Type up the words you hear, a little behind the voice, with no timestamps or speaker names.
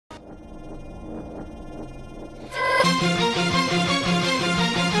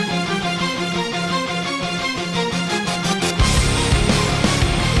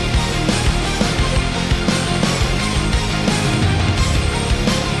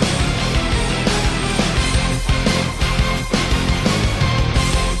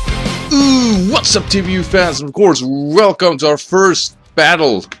What's up, TBU fans? And of course, welcome to our first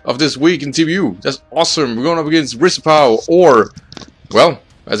battle of this week in TBU. That's awesome. We're going up against Rispao, or, well,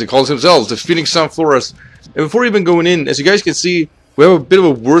 as he calls himself, the Phoenix Sunfloras. And before even going in, as you guys can see, we have a bit of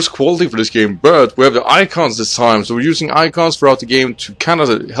a worse quality for this game, but we have the icons this time. So we're using icons throughout the game to kind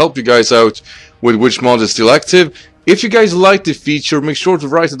of help you guys out with which mod is still active. If you guys like the feature, make sure to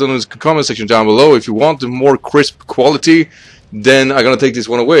write it in the comment section down below. If you want the more crisp quality, then I'm gonna take this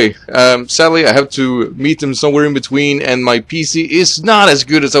one away. Sadly, I have to meet them somewhere in between, and my PC is not as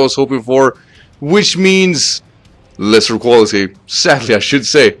good as I was hoping for, which means lesser quality. Sadly, I should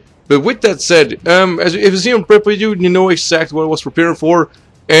say. But with that said, if you see on prep video, you know exactly what I was preparing for.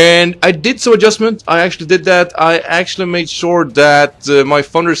 And I did some adjustment. I actually did that. I actually made sure that my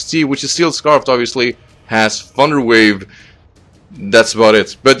Thunder's T, which is still scarfed, obviously, has Thunder Wave. That's about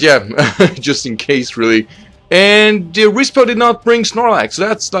it. But yeah, just in case, really. And the Rispao did not bring Snorlax.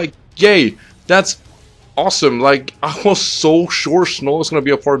 That's like, yay. That's awesome. Like, I was so sure Snorlax was going to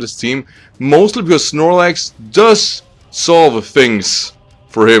be a part of this team. Mostly because Snorlax does solve things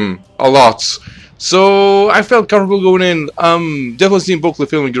for him a lot. So I felt comfortable going in. Definitely seeing both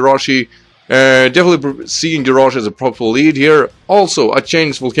Clefairy and Jirachi. Definitely seeing Jirachi as a probable lead here. Also, I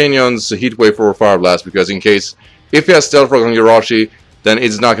changed Volcanion's Heat Wave for Fire Blast because in case, if he has Stealth Rock on Jirachi, then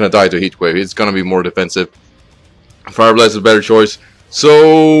it's not going to die to Heat Wave. It's going to be more defensive. Fire Blast is a better choice.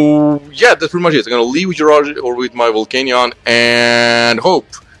 So yeah, that's pretty much it. I'm gonna leave with Jirachi or with my Volcanion and hope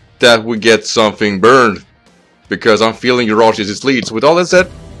that we get something burned, because I'm feeling Jirachi is his lead. So with all that said,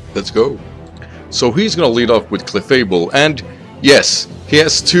 let's go. So he's gonna lead off with Clefable, and yes, he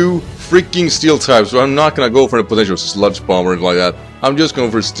has two freaking steel types. So I'm not gonna go for a potential Sludge Bomb or anything like that. I'm just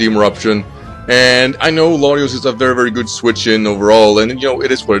going for Steam Eruption. And I know Latios is a very good switch in overall, and you know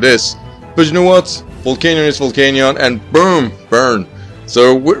it is what it is. But you know what? Volcanion is Volcanion, and boom, burn.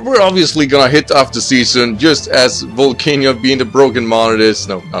 So we're obviously gonna hit off the season, just as Volcanion being the broken mon it is.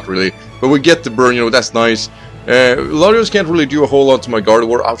 No, not really. But we get the burn, you know, that's nice. Latios can't really do a whole lot to my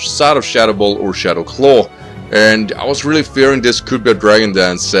Gardevoir outside of Shadow Ball or Shadow Claw. And I was really fearing this could be a Dragon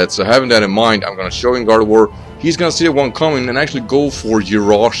Dance set, so having that in mind, I'm gonna show him Gardevoir. He's gonna see the one coming and actually go for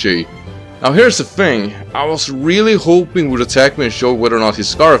Jirachi. Now here's the thing, I was really hoping would attack me and show whether or not he's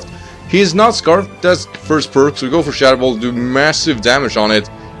scarfed. He is not scarfed, that's first perk, so we go for Shadow Ball, do massive damage on it,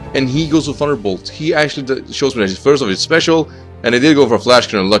 and he goes for Thunderbolt. He actually shows me that first of his special, and he did go for Flash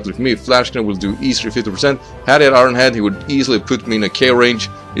Cannon. Luckily for me, Flash Cannon will do easily 50%. Had he had Iron Head, he would easily put me in a KO range.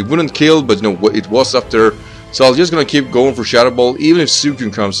 It wouldn't kill, but you know, it was up there. So I'm just gonna keep going for Shadow Ball, even if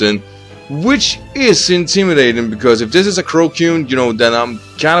Suicune comes in, which is intimidating, because if this is a Crocoon, you know, then I'm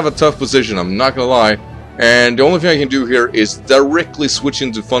kind of a tough position, I'm not gonna lie. And the only thing I can do here is directly switch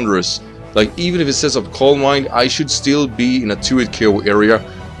into Thunderous. Like, even if it sets up Calm Mind, I should still be in a 2-hit KO area.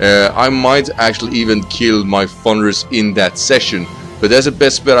 I might actually even kill my Thunderous in that session. But that's the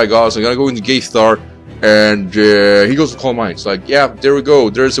best bet I got, so I'm gonna go into Gaithar. And he goes for Calm Mind. It's like, yeah, there we go.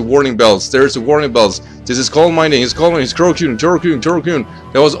 There's the warning bells. There's the warning bells. This is Calm Minding. It's Calm Minding. It's Crocoon.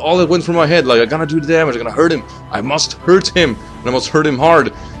 That was all that went through my head. Like, I gotta do the damage. I'm gonna hurt him. I must hurt him. And I must hurt him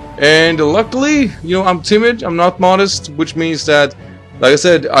hard. And luckily, you know, I'm timid, I'm not modest, which means that, like I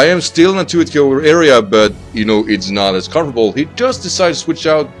said, I am still in a 2-hit KO area, but, you know, it's not as comfortable. He just decided to switch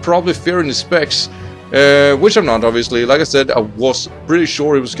out, probably fearing the specs, which I'm not, obviously. Like I said, I was pretty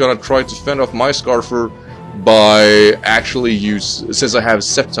sure he was gonna try to fend off my Scarfer by actually since I have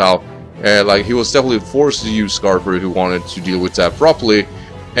Sceptile, like, he was definitely forced to use Scarfer if he wanted to deal with that properly.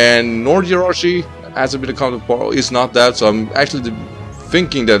 And nor Jirachi, as a bit of counterpart, is not that, so I'm actually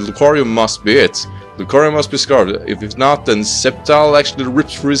thinking that Lucario must be it. Lucario must be scarfed. If it's not, then Sceptile actually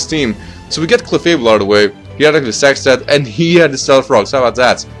rips for his team. So we get Clefable out of the way. He had actually Sack Stat, and he had the Stealth Rocks. How about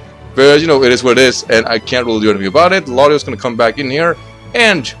that? But, you know, it is what it is, and I can't really do anything about it. Latio's gonna come back in here,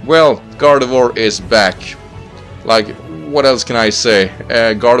 and, well, Gardevoir is back. Like, what else can I say?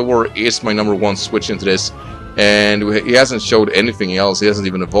 Gardevoir is my #1 switch into this, and he hasn't showed anything else. He hasn't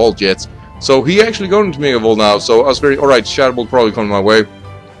even evolved yet. So he actually going to Mega Evolve now, so I was very, alright, Shadow Ball probably coming my way.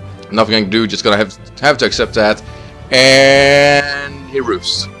 Nothing I can do, just gonna have to accept that. And he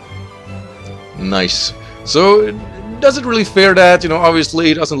roofs. Nice. So, does it really fair that, you know, obviously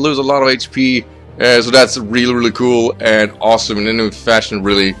he doesn't lose a lot of HP, so that's really cool and awesome in any fashion,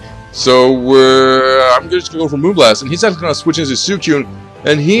 really. So, I'm just gonna go for Moonblast, and he's actually gonna switch into Suicune,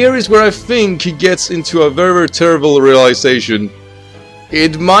 and here is where I think he gets into a very terrible realization.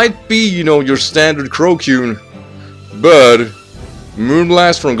 It might be, you know, your standard Crocoon, but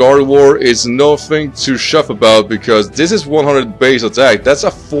Moonblast from Gardevoir is nothing to chuff about, because this is 100 base attack. That's a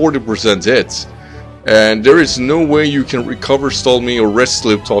 40% hit. and there is no way you can recover stall me or rest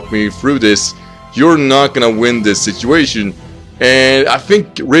slip talk me through this. You're not gonna win this situation. And I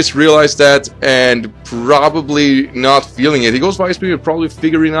think Riz realized that and probably not feeling it. He goes for Ice Beam, probably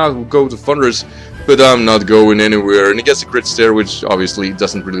figuring out who go to Thunderous, but I'm not going anywhere. And he gets a crit there, which obviously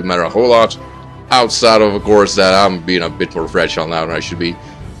doesn't really matter a whole lot. Outside of course, that I'm being a bit more fragile now than I should be.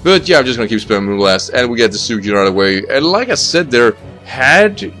 But yeah, I'm just gonna keep spamming Moonblast, and we get the Suki right away. And like I said there,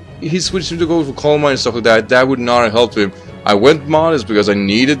 had he switched to go for Calm Mind and stuff like that, that would not have helped him. I went Modest because I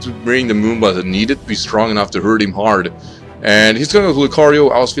needed to bring the Moonblast. I needed to be strong enough to hurt him hard. And he's gonna go to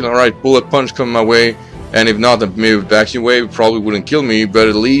Lucario. I was feeling alright, Bullet Punch coming my way, and if not, then maybe Vacuum Wave probably wouldn't kill me, but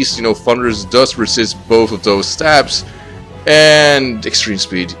at least, you know, Thunderous does resist both of those stabs, and Extreme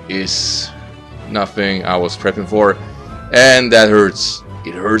Speed is nothing I was prepping for, and that hurts.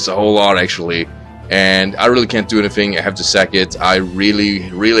 It hurts a whole lot, actually, and I really can't do anything. I have to sack it. I really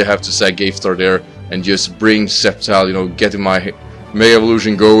have to sack Gavestar there, and just bring Sceptile, you know, getting my Mega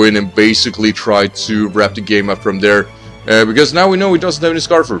Evolution going, and basically try to wrap the game up from there. Because now we know he doesn't have any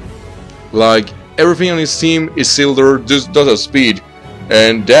Scarfer. Like, everything on his team is Silder, does have speed,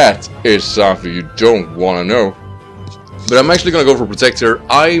 and that is something you don't want to know. But I'm actually going to go for Protector.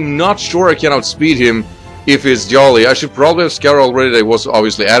 I'm not sure I can outspeed him if it's Jolly. I should probably have Scout already. That was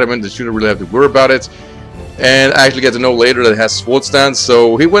obviously adamant. I shouldn't really have to worry about it. And I actually get to know later that it has Sword Stance,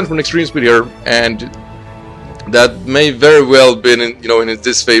 so he went for an Extreme Speed here, and that may very well been in, you know, in his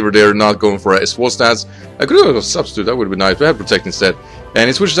disfavor there, not going for a Sword Stance. I could have gone for Substitute, that would have been nice, but I had Protect instead. And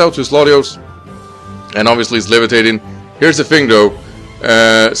he switches out to his Latios, and obviously he's Levitating. Here's the thing though,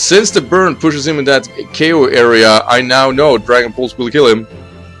 since the burn pushes him in that KO area, I now know Dragon Pulse will kill him.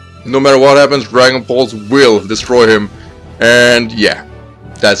 No matter what happens, Dragon Pulse will destroy him. And yeah,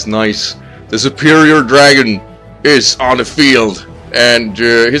 that's nice. The superior dragon is on the field, and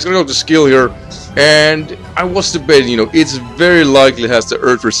he's gonna go to skill here. And I was debating, you know, it's very likely has the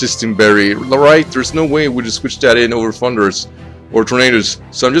Earth Resisting Berry, right? There's no way we just switch that in over Thunderous or Tornadoes.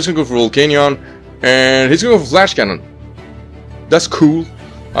 So I'm just gonna go for Volcanion, and he's gonna go for Flash Cannon. That's cool.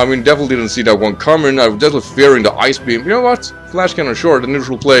 I mean, definitely didn't see that one coming. I was definitely fearing the Ice Beam. You know what? Flash Cannon, sure, the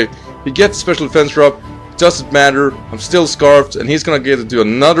neutral play. He gets Special Defense drop. Doesn't matter. I'm still Scarfed, and he's gonna get into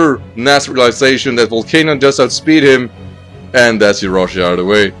another nasty realization that Volcanion does outspeed him, and that's Hiroshi out of the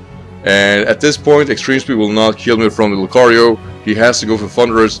way. And at this point, Extreme Speed will not kill me from the Lucario. He has to go for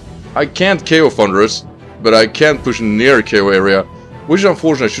Thunderous. I can't KO Thunderous, but I can't push him near KO area, which is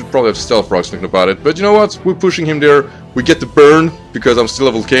unfortunate. I should probably have Stealth Rocks thinking about it. But you know what? We're pushing him there. We get the burn, because I'm still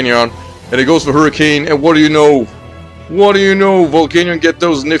a Volcanion. And he goes for Hurricane, and what do you know? What do you know? Volcanion get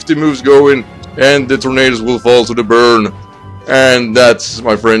those nifty moves going, and the Tornadoes will fall to the burn. And that,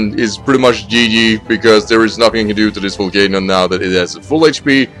 my friend, is pretty much GG, because there is nothing you can do to this Volcanion now that it has full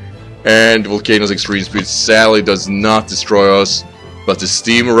HP. And Volcano's Extreme Speed sadly does not destroy us, but the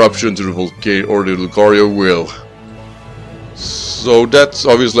Steam Eruption to the Volcano or the Lucario will. So that's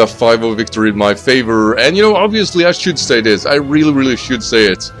obviously a 5-0 victory in my favor, and you know, obviously I should say this, I really should say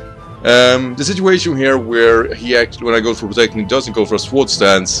it. The situation here where he actually, when I go for Protect, he doesn't go for a Sword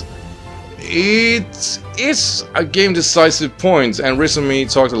Stance, it is a game decisive point, and recently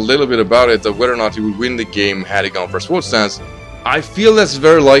talked a little bit about it, that whether or not he would win the game had he gone for a Sword Stance. I feel that's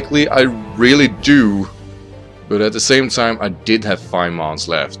very likely, I really do, but at the same time I did have 5 mons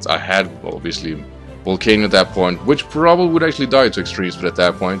left. I had, obviously, Volcanion at that point, which probably would actually die to Extreme Speed at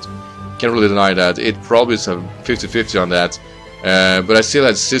that point. Can't really deny that. It probably is a 50-50 on that. But I still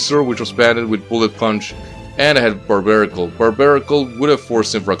had Scissor, which was banded with Bullet Punch, and I had Barbarical. Barbarical would have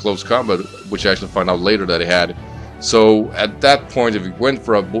forced him for a close combat, which I actually found out later that he had. So at that point, if he went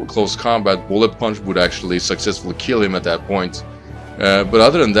for a close combat, Bullet Punch would actually successfully kill him at that point. But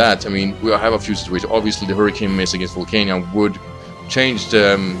other than that, I mean, we have a few situations. Obviously, the Hurricane Miss against Volcanion would change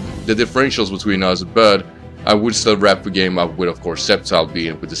the differentials between us, but I would still wrap the game up with, of course, Sceptile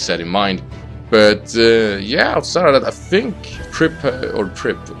being with the set in mind. But yeah, outside of that, I think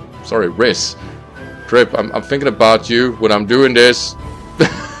Riz. Trip, I'm thinking about you when I'm doing this.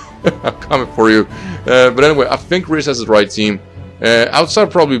 I'm coming for you. But anyway, I think Riz has the right team.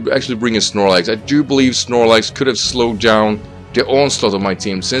 Outside probably actually bringing Snorlax. I do believe Snorlax could have slowed down the onslaught of my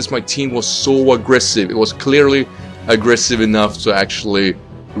team, since my team was so aggressive. It was clearly aggressive enough to actually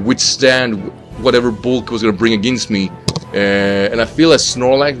withstand whatever bulk was going to bring against me. And I feel that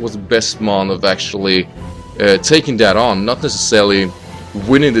Snorlax was the best mon of actually taking that on. Not necessarily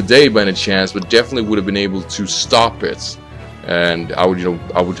winning the day by any chance, but definitely would have been able to stop it. And I would, you know,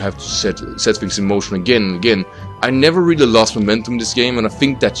 I would have to set things in motion again and again. I never really lost momentum in this game, and I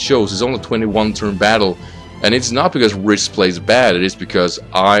think that shows. It's only a 21-turn battle, and it's not because Riz plays bad. It is because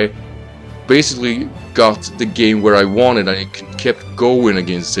I basically got the game where I wanted, and I kept going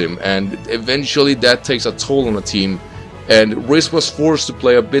against him, and eventually that takes a toll on the team, and Riz was forced to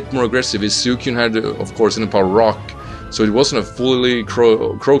play a bit more aggressive. His Suicune had, of course, in power Rock, so it wasn't a fully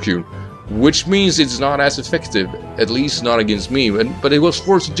Crocune, which means it's not as effective, at least not against me, but it was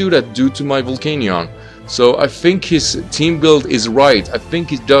forced to do that due to my Volcanion. So I think his team build is right. I think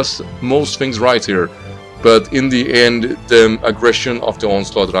he does most things right here. But in the end, the aggression of the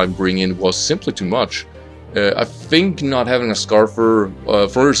onslaught that I bring in was simply too much. I think not having a Scarfer,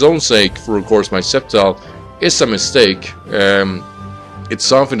 for its own sake, for of course my Sceptile, is a mistake. It's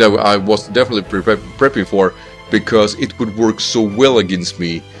something that I was definitely prepping for, because it would work so well against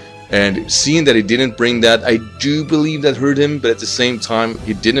me. And seeing that he didn't bring that, I do believe that hurt him, but at the same time,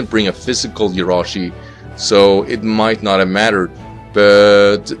 he didn't bring a physical Jirachi, so it might not have mattered.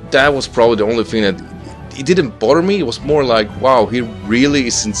 But that was probably the only thing that... It didn't bother me. It was more like, wow, he really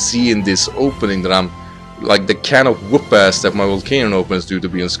isn't seeing this opening that I'm... Like the kind of whoop-ass that my Volcanion opens due to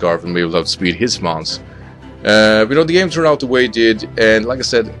being Scarf and be able to outspeed his mounts. You know, the game turned out the way it did, and like I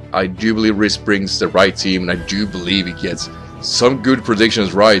said, I do believe Riz brings the right team, and I do believe he gets some good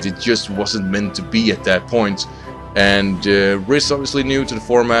predictions right. It just wasn't meant to be at that point. And Riz obviously new to the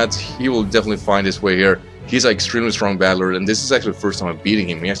format. He will definitely find his way here. He's an extremely strong battler, and this is actually the first time I'm beating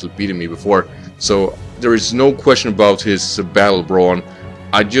him. He actually beaten me before, so there is no question about his battle brawn.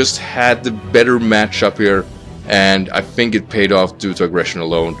 I just had the better matchup here, and I think it paid off due to aggression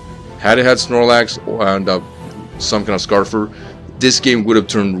alone. Had he had Snorlax and some kind of Scarfer, this game would have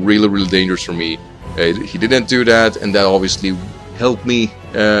turned really, really dangerous for me. He didn't do that, and that obviously helped me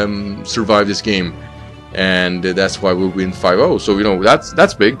survive this game, and that's why we win 5-0. So you know,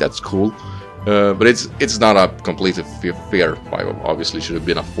 that's big, that's cool. But it's not a completely fair 5-0. Obviously, should have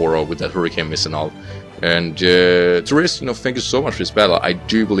been a 4-0 with that Hurricane miss and all. And to Riz, you know, thank you so much for this battle. I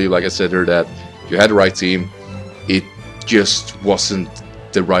do believe, like I said there, that you had the right team. It just wasn't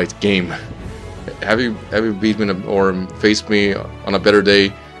the right game. Have you beat me or faced me on a better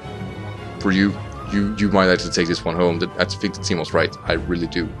day? For you might actually take this one home. I think the team was right. I really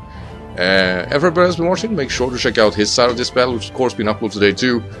do. Everybody has been watching, make sure to check out his side of this battle, which of course been uploaded today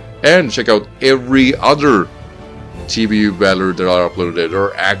too, and check out every other TBU battler that are uploaded today. There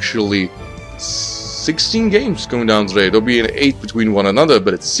are actually 16 games going down today. There'll be an 8 between one another,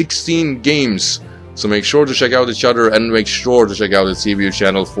 but it's 16 games. So make sure to check out each other, and make sure to check out the TBU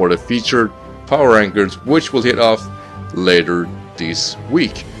channel for the featured power rankers, which will hit off later this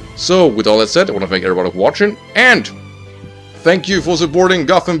week. So with all that said, I want to thank everybody for watching, and thank you for supporting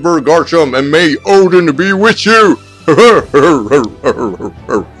Gothenburg, Garchomps, and may Odin be with you!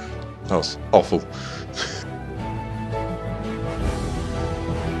 That was awful.